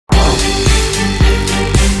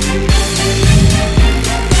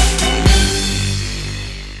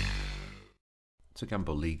To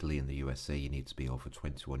gamble legally in the USA, you need to be over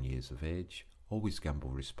 21 years of age. Always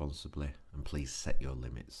gamble responsibly, and please set your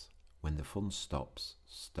limits. When the fun stops,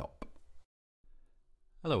 stop.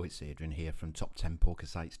 Hello, it's Adrian here from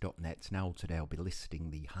top10pokersites.net. Now today I'll be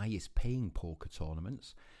listing the highest paying poker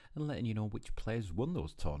tournaments and letting you know which players won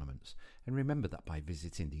those tournaments. And remember that by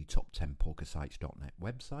visiting the top10pokersites.net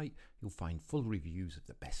website, you'll find full reviews of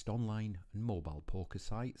the best online and mobile poker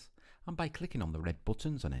sites. And by clicking on the red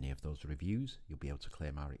buttons on any of those reviews, you'll be able to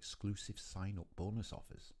claim our exclusive sign-up bonus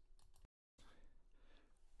offers.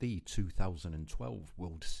 The 2012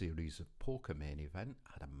 World Series of Poker main event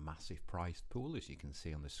had a massive prize pool, as you can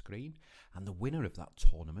see on the screen, and the winner of that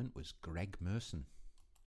tournament was Greg Merson.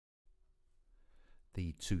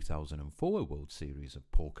 The 2004 World Series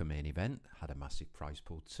of Poker main event had a massive prize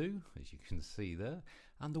pool too, as you can see there,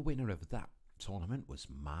 and the winner of that tournament was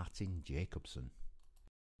Martin Jacobson.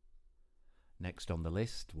 Next on the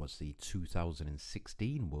list was the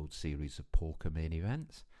 2016 World Series of Poker main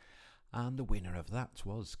event, and the winner of that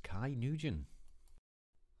was Qui Nguyen.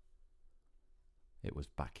 It was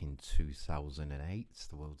back in 2008,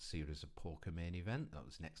 the World Series of Poker main event, that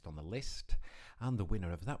was next on the list, and the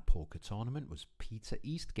winner of that poker tournament was Peter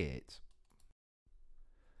Eastgate.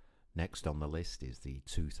 Next on the list is the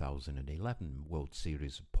 2011 World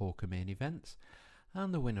Series of Poker main event,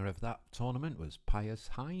 and the winner of that tournament was Pius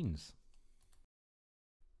Heinz.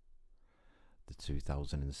 The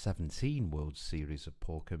 2017 World Series of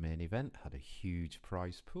Poker main event had a huge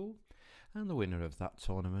prize pool, and the winner of that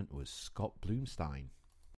tournament was Scott Blumstein.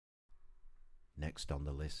 Next on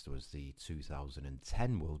the list was the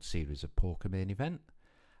 2010 World Series of Poker main event,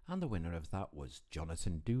 and the winner of that was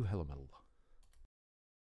Jonathan Duhamel.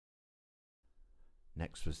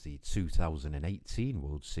 Next was the 2018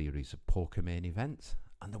 World Series of Poker main event,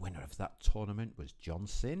 and the winner of that tournament was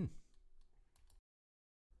Cynn.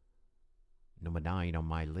 Number 9 on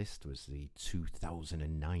my list was the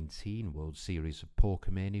 2019 World Series of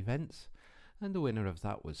Poker main event, and the winner of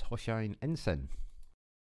that was Heinz.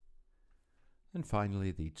 And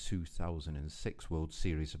finally, the 2006 World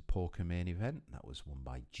Series of Poker main event, that was won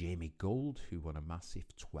by Jamie Gold, who won a massive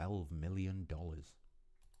 $12 million.